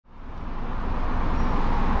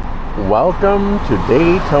Welcome to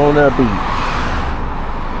Daytona Beach.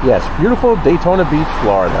 Yes, beautiful Daytona Beach,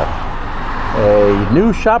 Florida. A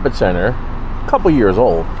new shopping center, a couple years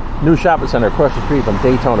old. New shopping center across the street from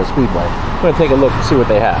Daytona Speedway. I'm going to take a look and see what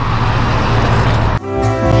they have.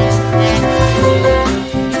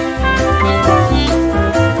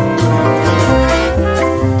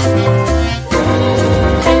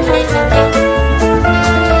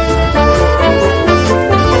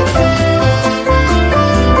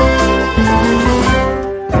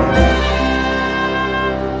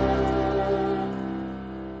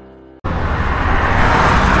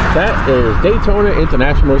 That is Daytona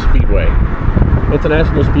International Speedway.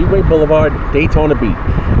 International Speedway Boulevard, Daytona Beach.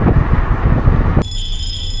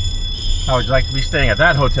 How would you like to be staying at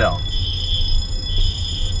that hotel?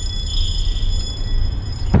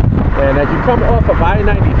 And as you come off of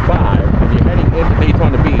I-95 and you're heading into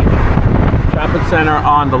Daytona Beach, shopping center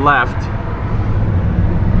on the left,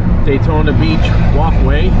 Daytona Beach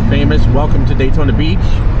walkway, famous welcome to Daytona Beach,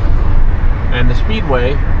 and the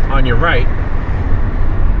Speedway on your right.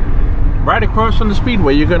 Right across from the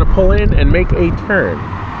Speedway, you're going to pull in and make a turn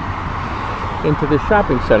into the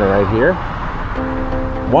shopping center right here.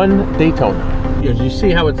 One Daytona. As you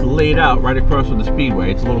see how it's laid out right across from the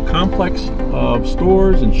Speedway, it's a little complex of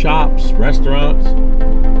stores and shops, restaurants,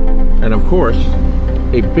 and of course,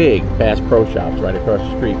 a big Bass Pro Shops right across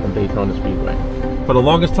the street from Daytona Speedway. For the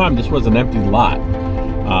longest time, this was an empty lot.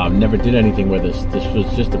 Never did anything with this. This was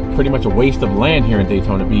just pretty much a waste of land here in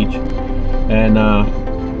Daytona Beach. And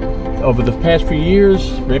over the past few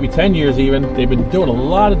years, maybe 10 years even, they've been doing a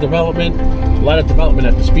lot of development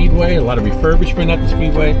at the Speedway, a lot of refurbishment at the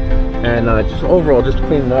Speedway, and just overall just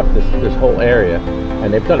cleaning up this whole area.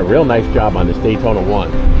 And they've done a real nice job on this Daytona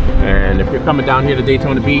 1. And if you're coming down here to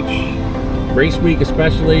Daytona Beach, race week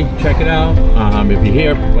especially, check it out. If you're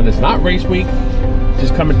here when it's not race week,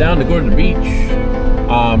 just coming down to go to the beach,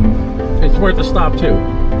 it's worth a stop too.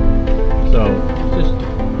 So just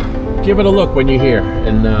give it a look when you're here,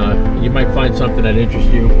 and you might find something that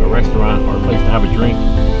interests you, a restaurant or a place to have a drink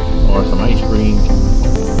or some ice cream.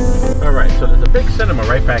 Alright, so there's a big cinema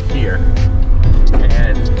right back here,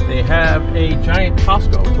 and they have a giant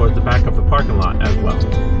Costco towards the back of the parking lot as well.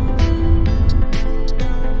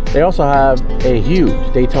 They also have a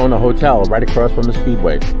huge Daytona Hotel right across from the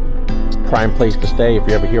Speedway. Prime place to stay if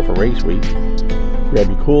you're ever here for race week. Grab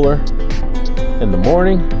your cooler in the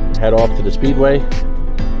morning, head off to the Speedway,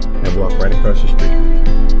 and walk right across the street.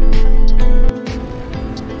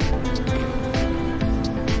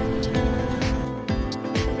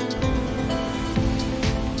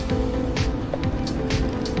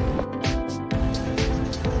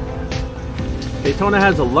 Daytona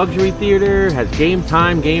has a luxury theater, has game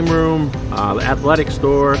time, game room, the athletic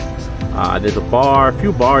store. There's a bar, a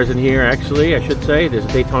few bars in here actually, I should say. There's a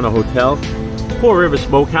Daytona Hotel, Four Rivers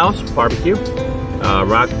Smokehouse, barbecue,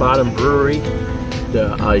 Rock Bottom Brewery.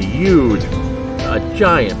 A huge,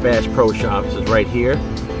 giant Bass Pro Shops is right here.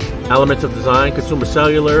 Elements of Design, Consumer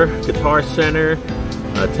Cellular, Guitar Center,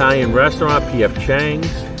 Italian Restaurant, P.F. Chang's.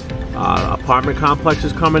 Apartment complex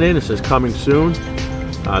is coming in. It says coming soon.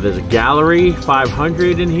 There's a Gallery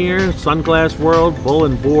 500 in here. Sunglass World, Bull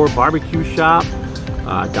and Boar Barbecue Shop,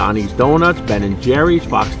 Donnie's Donuts, Ben & Jerry's,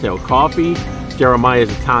 Foxtail Coffee, Jeremiah's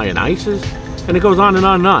Italian Ices. And it goes on and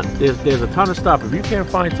on and on. There's a ton of stuff. If you can't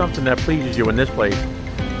find something that pleases you in this place,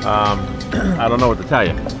 I don't know what to tell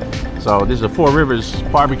you. So this is a Four Rivers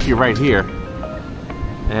barbecue right here.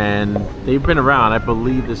 And they've been around. I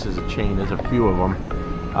believe this is a chain. There's a few of them.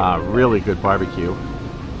 Really good barbecue.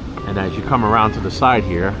 And as you come around to the side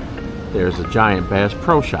here, there's a giant Bass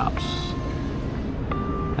Pro Shops.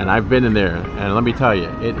 And I've been in there. And let me tell you,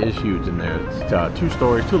 it is huge in there. It's 2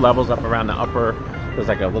 stories, 2 levels up around the upper. There's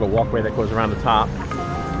like a little walkway that goes around the top,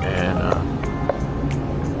 and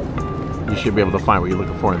you should be able to find what you're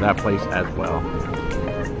looking for in that place as well.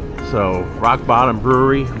 So Rock Bottom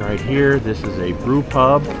Brewery right here. This is a brew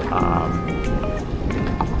pub.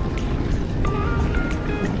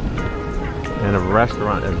 And a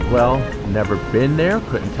restaurant as well. Never been there.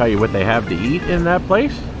 Couldn't tell you what they have to eat in that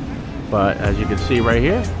place. But as you can see right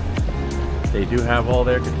here, they do have all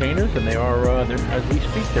their containers, and they are, as we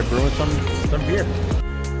speak, they're brewing some beer.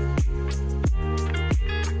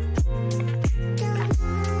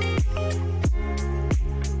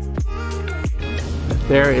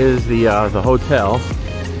 There is the hotel,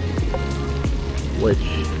 which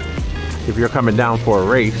if you're coming down for a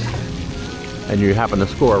race and you happen to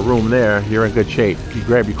score a room there, you're in good shape. You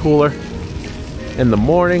grab your cooler in the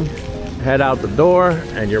morning, head out the door,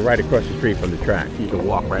 and you're right across the street from the track. You can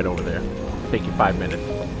walk right over there. Take you 5 minutes.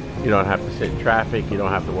 You don't have to sit in traffic. You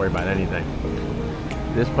don't have to worry about anything.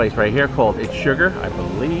 this place right here called It's Sugar. I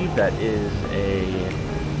believe that is a,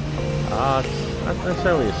 not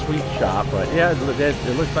necessarily a sweet shop, but yeah, it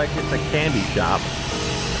looks like it's a candy shop.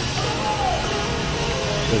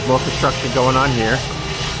 There's more construction going on here.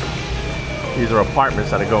 These are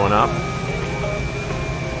apartments that are going up.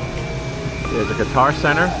 There's a guitar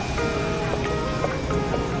center.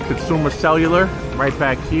 Consumer Cellular right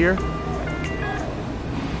back here.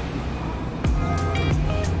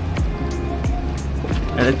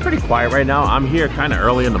 And it's pretty quiet right now. I'm here kind of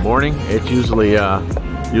early in the morning. It's usually a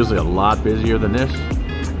lot busier than this.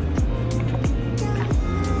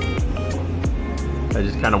 I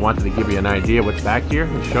just kind of wanted to give you an idea what's back here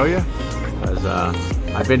and show you. Because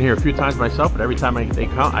I've been here a few times myself, but every time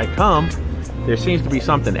I come, there seems to be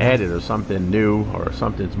something added or something new or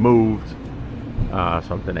something's moved.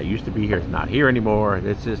 Something that used to be here is not here anymore.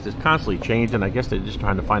 It's constantly changing. I guess they're just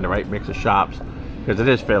trying to find the right mix of shops because it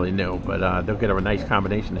is fairly new. But they'll get a nice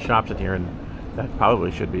combination of shops in here, and that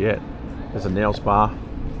probably should be it. There's a nail spa.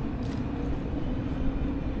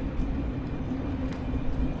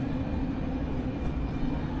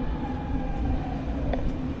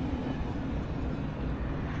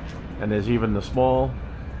 And there's even the small,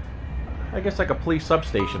 I guess like a police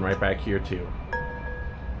substation right back here too.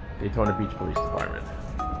 Daytona Beach Police Department.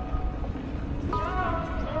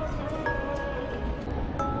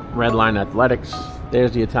 Red Line Athletics.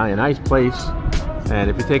 There's the Italian Ice place. And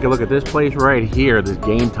if you take a look at this place right here, this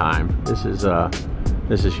Game Time. This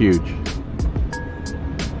is huge.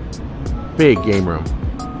 Big game room.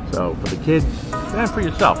 So for the kids and for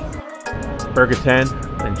yourself. Burger 10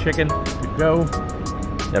 and chicken to go.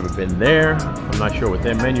 Never been there. I'm not sure what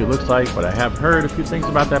their menu looks like, but I have heard a few things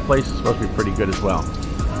about that place. It's supposed to be pretty good as well.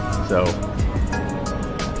 So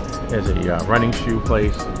there's a running shoe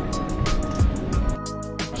place.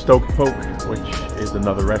 Stoke Poke, which is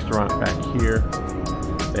another restaurant back here.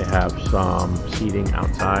 They have some seating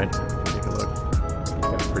outside. Take a look.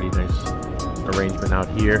 Got a pretty nice arrangement out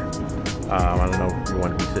here. I don't know if you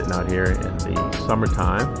want to be sitting out here in the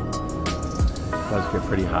summertime. It does get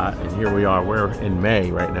pretty hot, and here we are. We're in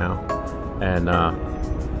May right now, and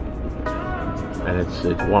it's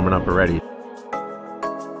warming up already.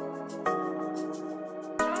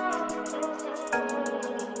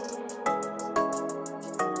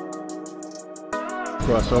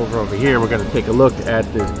 Cross over here, we're going to take a look at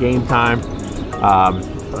this Game Time.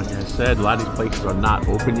 Like I said, a lot of these places are not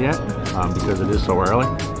open yet because it is so early,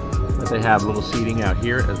 but they have little seating out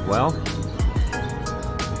here as well.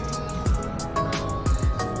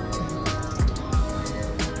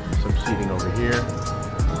 Some seating over here,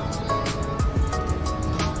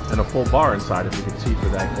 and a full bar inside. If you can see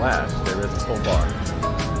through that glass, there is a full bar.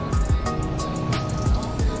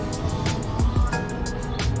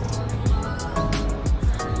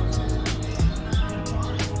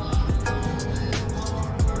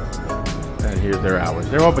 Here's their hours.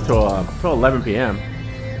 They're open till 11 p.m.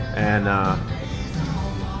 and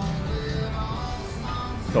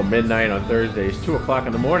till midnight on Thursdays, 2 o'clock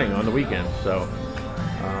in the morning on the weekends. So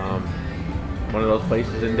one of those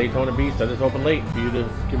places in Daytona Beach that is open late for you to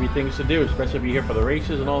give you things to do, especially if you're here for the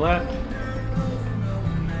races and all that.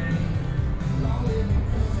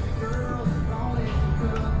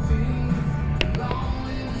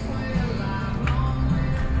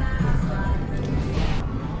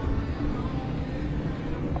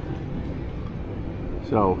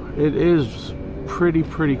 So it is pretty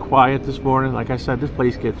quiet this morning. Like I said, this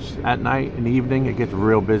place gets, at night in the evening, it gets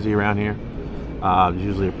real busy around here. There's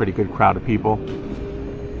usually a pretty good crowd of people,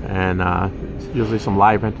 and it's usually some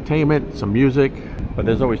live entertainment, some music, but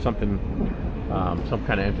there's always something, some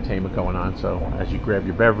kind of entertainment going on. So as you grab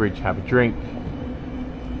your beverage, have a drink,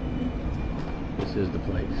 this is the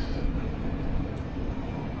place.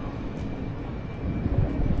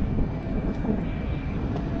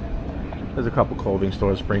 There's a couple clothing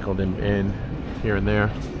stores sprinkled in here and there.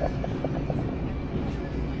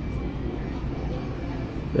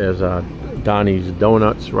 There's Donnie's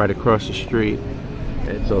Donuts right across the street.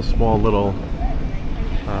 It's a small little,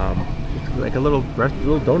 it's like a little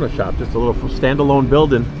donut shop, just a little standalone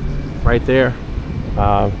building right there,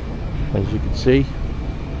 as you can see.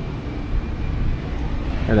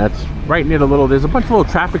 And that's right near the little, there's a bunch of little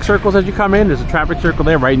traffic circles as you come in. There's a traffic circle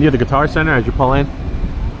there right near the Guitar Center as you pull in.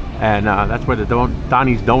 And that's where the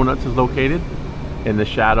Donnie's Donuts is located, in the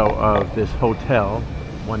shadow of this hotel,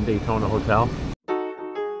 One Daytona Hotel.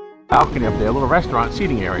 Balcony up there, a little restaurant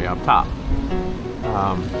seating area up top.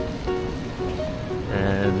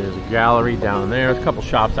 And there's a gallery down there. There's a couple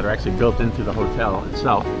shops that are actually built into the hotel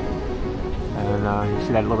itself. And you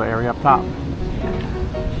see that little area up top.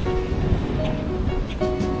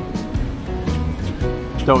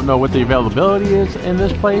 Don't know what the availability is in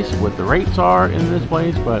this place, what the rates are in this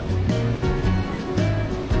place, but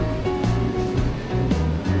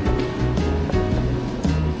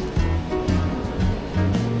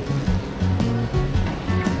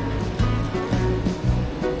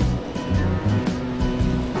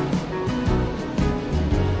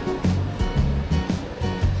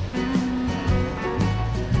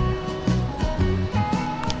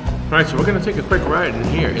alright, so we're going to take a quick ride in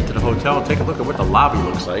here into the hotel, take a look at what the lobby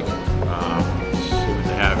looks like, see what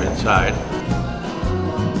they have inside.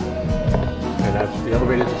 And that's the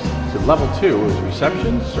elevator to level 2 is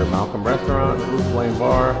reception, Sir Malcolm Restaurant, Roof Lane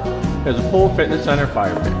Bar. There's a pool, fitness center,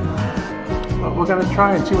 fire pit. But we're going to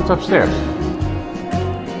try and see what's upstairs.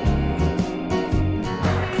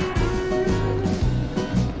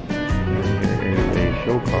 And here is a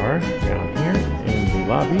show car down here in the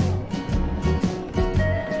lobby.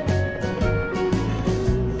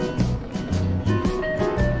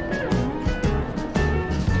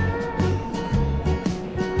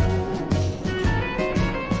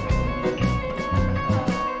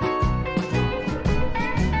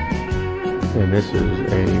 And this is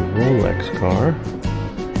a Rolex car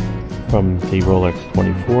from the Rolex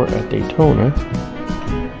 24 at Daytona.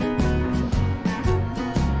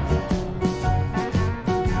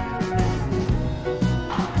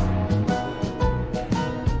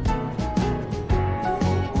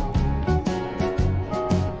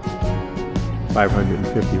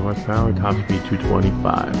 .550 horsepower, top speed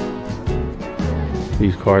 225.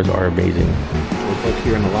 These cars are amazing. We'll click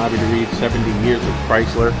here in the lobby to read 70 years of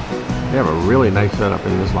Chrysler. They have a really nice setup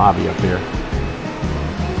in this lobby up here.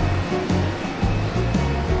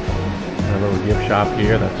 A little gift shop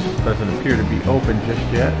here that doesn't appear to be open just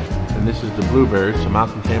yet. And this is the Bluebird. So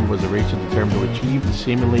Malcolm Campbell was a racer determined to achieve the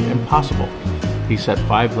seemingly impossible. He set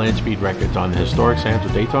 5 land speed records on the historic sands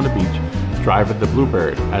of Daytona Beach, driving the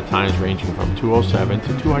Bluebird, at times ranging from 207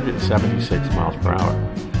 to 276 miles per hour.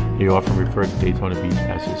 He often referred to Daytona Beach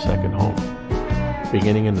as his second home.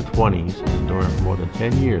 Beginning in the 20s and enduring for more than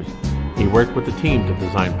 10 years, he worked with the team to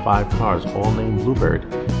design 5 cars, all named Bluebird,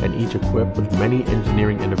 and each equipped with many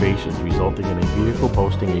engineering innovations, resulting in a vehicle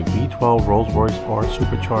boasting a V12 Rolls-Royce R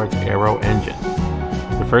supercharged aero engine.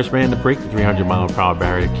 The first man to break the 300-mile-per-hour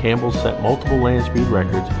barrier, Campbell set multiple land speed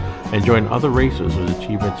records and joined other racers whose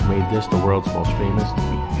achievements made this the world's most famous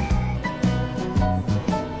beach.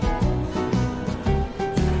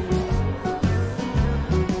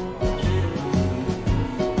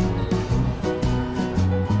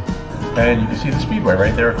 And you can see the Speedway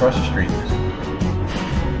right there across the street.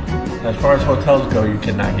 As far as hotels go, you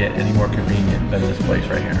cannot get any more convenient than this place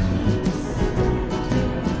right here.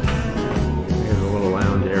 Here's a little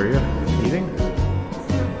lounge area for seating.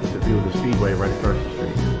 Just a view of the Speedway right across the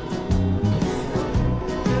street.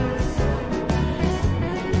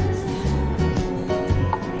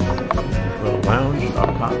 A little lounge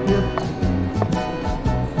up top here.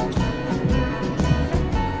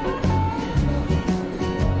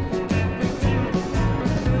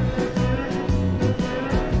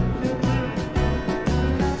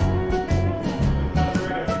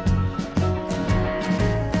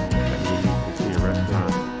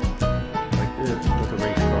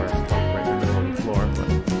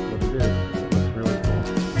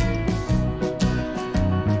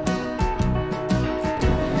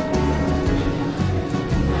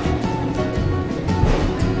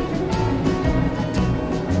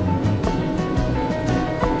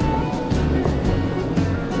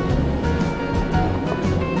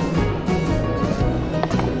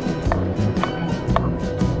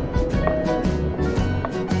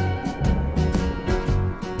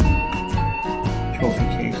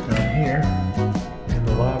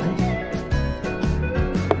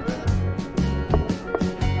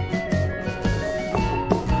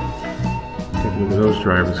 Look at those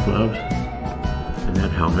driver's gloves and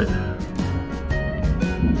that helmet.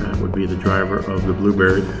 That would be the driver of the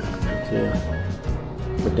Bluebird. That's a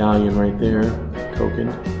medallion right there,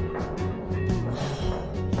 token.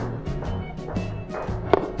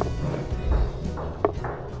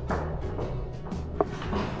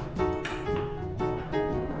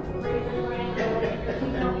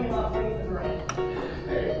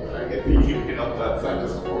 You can help that side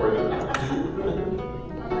just forward.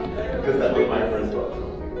 Because that was my first one.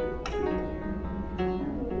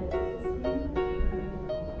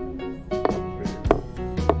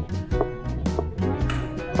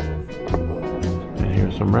 And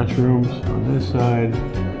here's some restrooms on this side.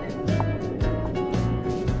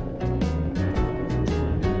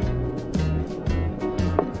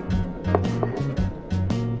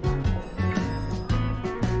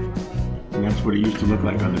 And that's what it used to look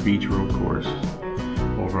like on the beach road course.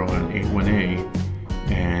 over on A1A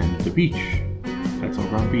and the beach. That's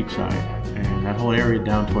over on beachside, and that whole area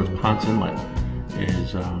down towards Ponce Inlet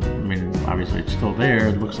is, I mean, obviously it's still there.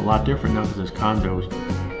 It looks a lot different now because there's condos,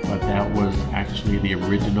 but that was actually the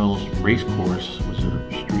original race course. It was a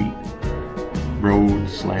street road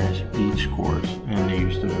slash beach course, and they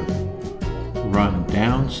used to run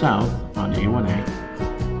down south on A1A,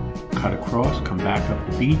 cut across, come back up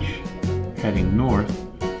the beach, heading north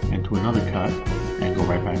into another cut, and go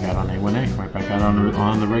right back out on A1A, right back out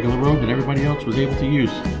on the regular road that everybody else was able to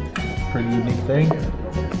use. Pretty unique thing.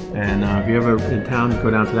 And if you're ever in town,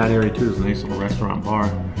 go down to that area too. There's a nice little restaurant bar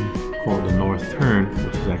called the North Turn,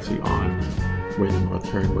 which is actually on where the North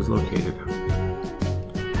Turn was located. And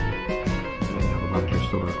they have a lot of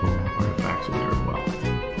historical artifacts in there as well.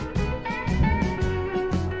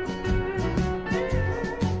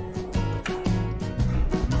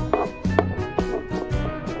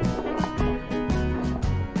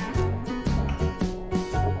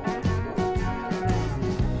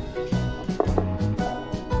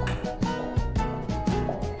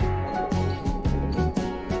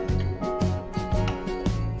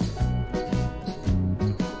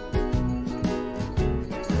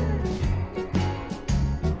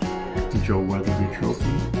 Joe Weatherby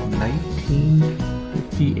Trophy,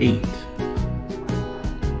 1958.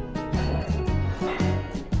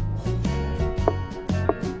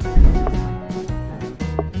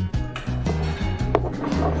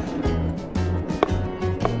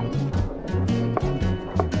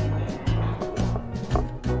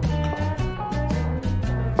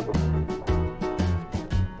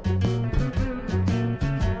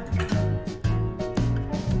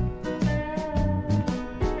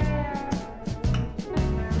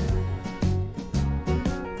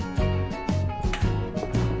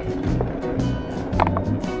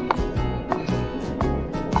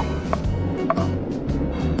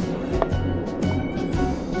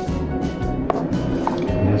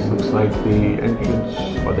 Like the entrance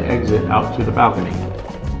or the exit out to the balcony.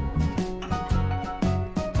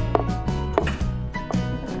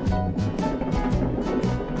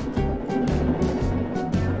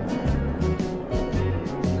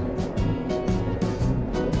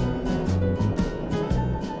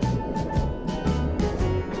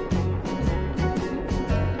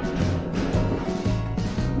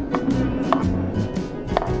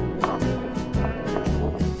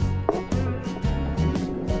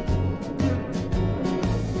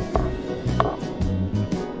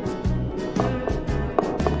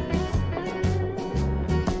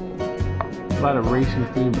 A lot of racing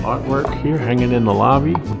themed artwork here hanging in the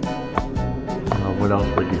lobby. What else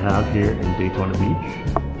would you have here in Daytona Beach?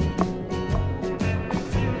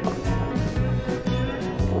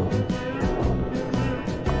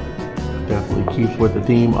 Definitely keeps with the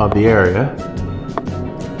theme of the area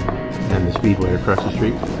and the speedway across the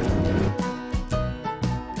street.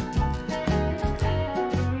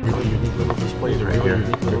 Really unique little displays right here.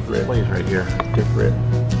 Different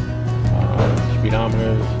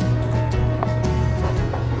speedometers.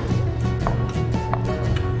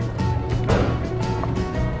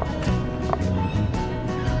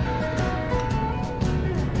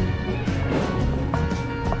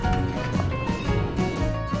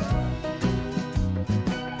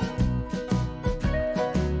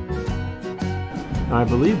 I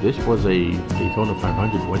believe this was a Daytona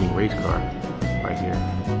 500 winning race car right here.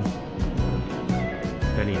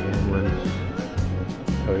 Denny Hamlin's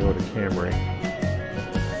Toyota Camry.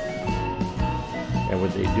 And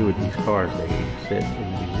what they do with these cars, they sit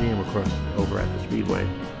in the museum over at the Speedway,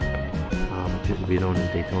 which used to be known as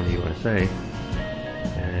Daytona USA,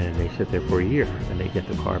 and they sit there for a year, and they get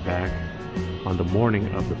the car back on the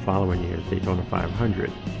morning of the following year's Daytona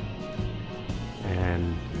 500.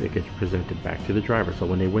 And it gets presented back to the driver. So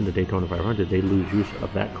when they win the Daytona 500, they lose use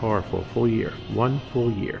of that car for a full year. 1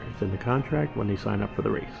 full year. It's in the contract when they sign up for the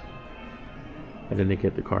race. And then they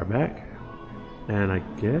get the car back. And I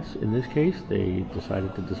guess in this case, they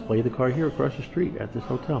decided to display the car here across the street at this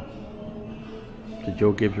hotel. The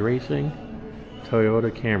Joe Gibbs Racing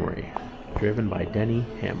Toyota Camry, driven by Denny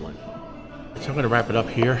Hamlin. So I'm going to wrap it up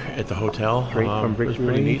here at the hotel. Straight from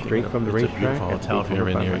Victory, straight from the racetrack. It's a beautiful hotel. If you're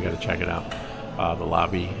in here, you got to check it out. The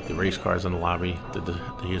lobby, the race cars in the lobby, the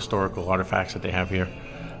historical artifacts that they have here.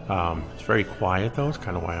 It's very quiet though. It's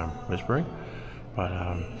kind of why I'm whispering, but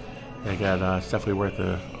it's definitely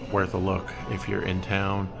worth a look if you're in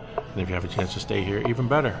town, and if you have a chance to stay here, even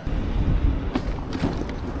better.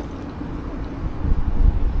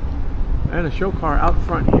 And a show car out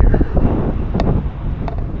front here.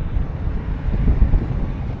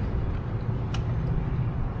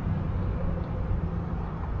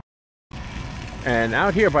 And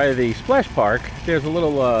out here by the splash park, there's a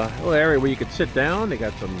little area where you could sit down. They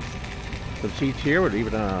got some seats here with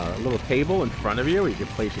even a little table in front of you where you can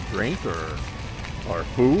place a drink or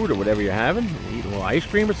food or whatever you're having. Eat a little ice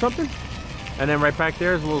cream or something. And then right back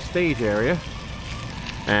there is a little stage area.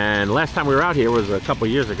 And last time we were out here was a couple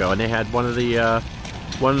years ago, and they had one of the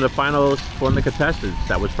finalists, one of the contestants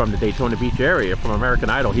that was from the Daytona Beach area from American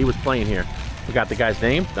Idol. He was playing here. Forgot the guy's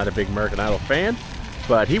name. Not a big American Idol fan,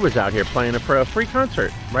 but he was out here playing for a free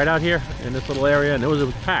concert right out here in this little area, and it was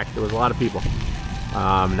packed. There was a lot of people.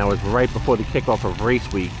 That was right before the kickoff of race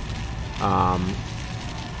week.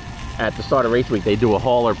 At the start of race week, they do a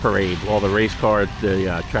hauler parade. All the race cars,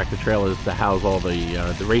 the tractor trailers to house all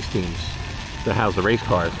the race teams, to house the race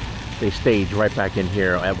cars. They stage right back in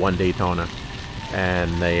here at one Daytona, and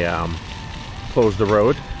they close the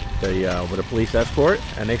road with a police escort,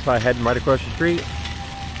 and they start heading right across the street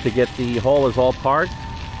to get the haulers all parked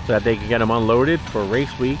so that they can get them unloaded for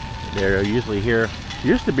race week. They're usually here.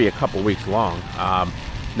 Used to be a couple weeks long.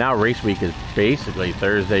 Now race week is basically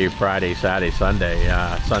Thursday, Friday, Saturday, Sunday.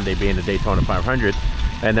 Sunday being the Daytona 500,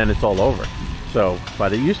 and then it's all over. So,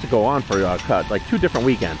 but it used to go on for like 2 different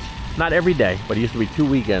weekends. Not every day, but it used to be 2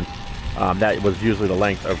 weekends. That was usually the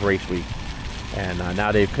length of race week. And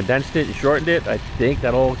now they've condensed it and shortened it. I think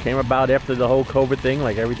that all came about after the whole COVID thing,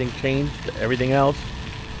 like everything changed, everything else.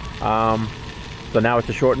 So now it's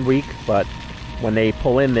a shortened week, but when they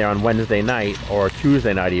pull in there on Wednesday night or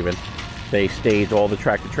Tuesday night even, they stage all the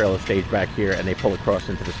tractor trailers stage back here, and they pull across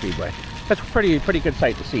into the speedway. That's a pretty good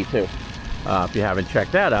sight to see too. If you haven't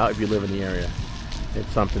checked that out, if you live in the area, it's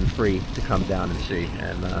something free to come down and see,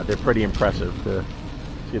 and they're pretty impressive to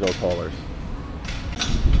see those haulers.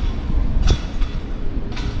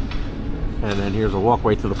 And then here's a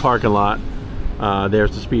walkway to the parking lot.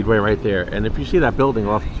 There's the speedway right there, and if you see that building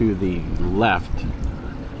off to the left,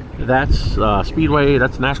 that's Speedway.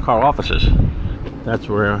 That's NASCAR offices. That's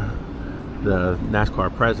where the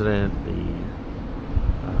NASCAR president,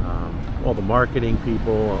 all the marketing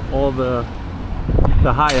people, all the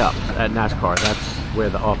high ups at NASCAR. That's where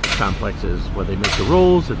the office complex is, where they make the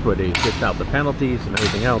rules. It's where they dish out the penalties and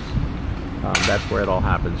everything else. That's where it all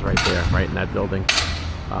happens, right there, right in that building,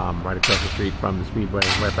 right across the street from the speedway,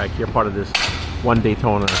 right back here, part of this one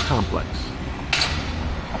Daytona complex.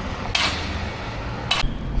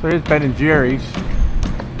 So here's Ben and Jerry's,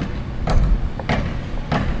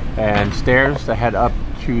 and stairs to head up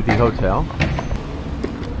to the hotel.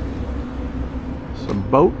 Some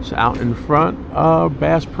boats out in front of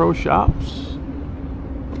Bass Pro Shops.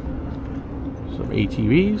 Some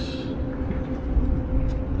ATVs.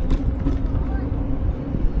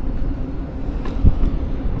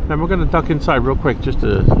 And we're going to duck inside real quick just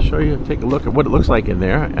to show you, take a look at what it looks like in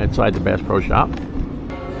there inside the Bass Pro Shop.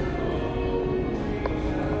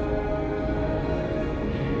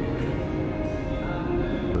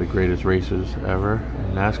 The greatest racers ever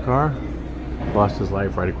in NASCAR. Lost his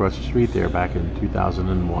life right across the street there back in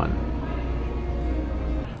 2001.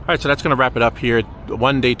 All right, so that's going to wrap it up here at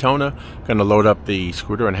one Daytona. Going to load up the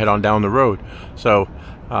scooter and head on down the road. So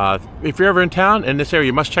if you're ever in town in this area,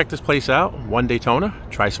 you must check this place out, one Daytona.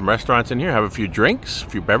 Try some restaurants in here, have a few drinks, a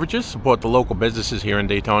few beverages, support the local businesses here in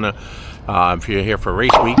Daytona. If you're here for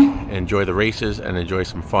race week, enjoy the races and enjoy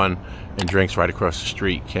some fun and drinks right across the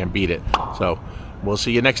street. Can't beat it. So we'll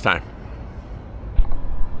see you next time.